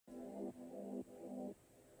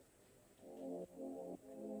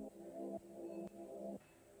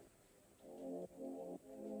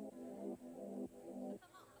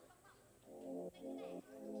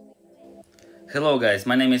Hello guys,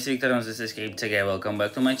 my name is Victor and this is Cryptoguy. Welcome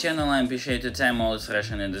back to my channel. I appreciate your time, always fresh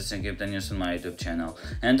and interesting crypto news on my YouTube channel.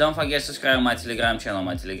 And don't forget to subscribe my Telegram channel.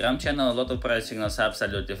 My Telegram channel, a lot of price signals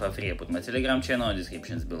absolutely for free. I put my Telegram channel in the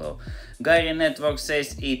descriptions below. GARI Network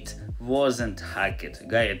says it wasn't hacked.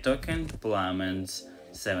 GARI token plummets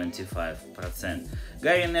 75%.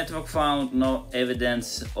 GARI Network found no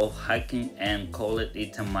evidence of hacking and called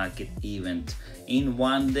it a market event. In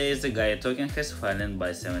 1 day, the GARI token has fallen by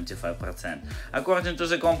 75%. According to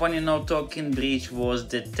the company, no token breach was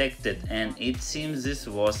detected, and it seems this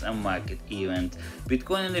was a market event.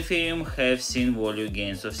 Bitcoin and Ethereum have seen volume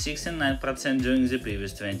gains of 6 and 9% during the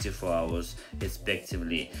previous 24 hours,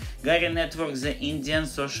 respectively. GARI Network, the Indian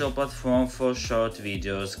social platform for short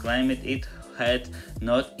videos, claimed it had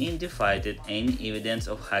not identified any evidence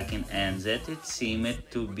of hacking and that it seemed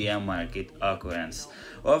to be a market occurrence.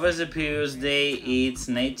 Over the previous day, its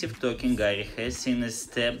native token GARI has seen a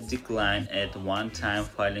steep decline, at one time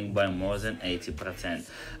falling by more than 80%.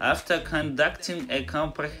 After conducting a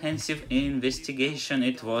comprehensive investigation,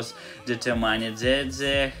 it was determined that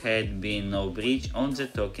there had been no breach on the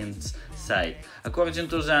token's side. According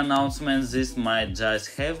to the announcement, this might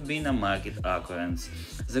just have been a market occurrence.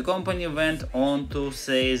 The company went on to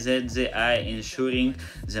say that they are ensuring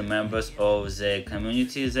the members of the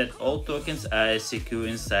community that all tokens are secure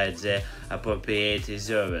inside the appropriate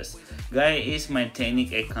reserves. GARI is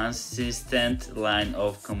maintaining a consistent line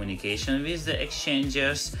of communication with the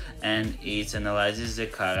exchanges and it analyzes the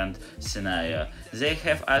current scenario. They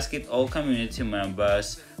have asked all community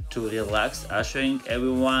members to relax, assuring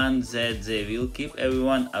everyone that they will keep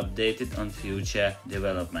everyone updated on future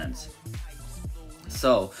developments.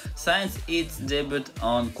 So, since its debut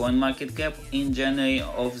on CoinMarketCap in January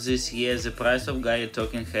of this year, the price of GARI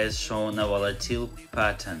token has shown a volatile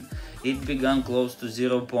pattern. It began close to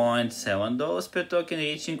 $0.7 per token,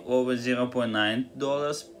 reaching over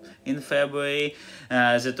 $0.9 in February.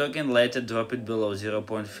 The token later dropped below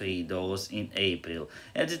 $0.3 in April.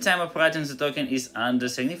 At the time of writing, the token is under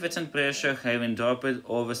significant pressure, having dropped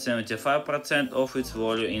over 75% of its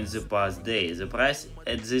value in the past day. The price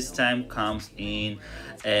at this time comes in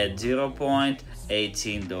at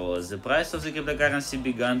 $0.18. The price of the cryptocurrency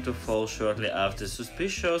began to fall shortly after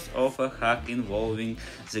suspicions of a hack involving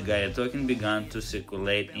the GARI token began to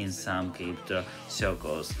circulate in some crypto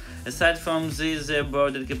circles. Aside from this, the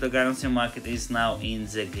broader cryptocurrency market is now in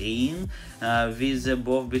the green, with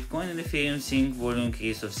both Bitcoin and Ethereum seeing volume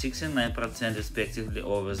increase of 6 and 9% respectively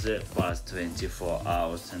over the past 24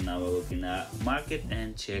 hours. And now we're looking at market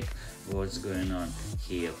and check what's going on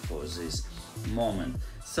here for this moment.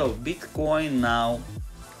 So Bitcoin now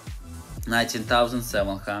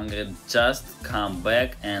 19,700, just come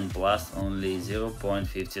back and plus only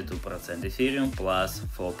 0.52%. Ethereum plus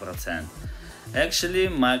 4%. Actually,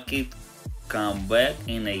 market come back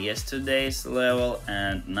in a yesterday's level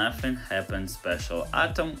and nothing happened special.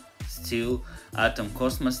 Atom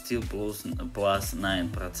Cosmos still plus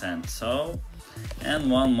 9%. So,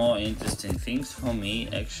 and one more interesting things for me,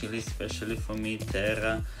 actually, especially for me,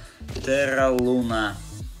 Terra Luna.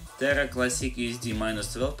 Terra Classic USD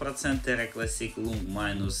minus 12%, Terra Classic Lung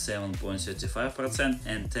minus 7.35%,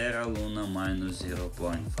 and Terra Luna minus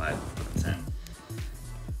 0.5%.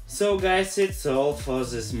 So guys, it's all for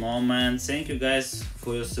this moment. Thank you guys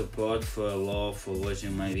for your support, for your love, for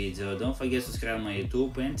watching my video. Don't forget to subscribe my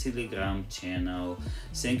YouTube and Telegram channel.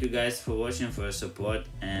 Thank you guys for watching, for your support,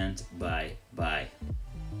 and bye.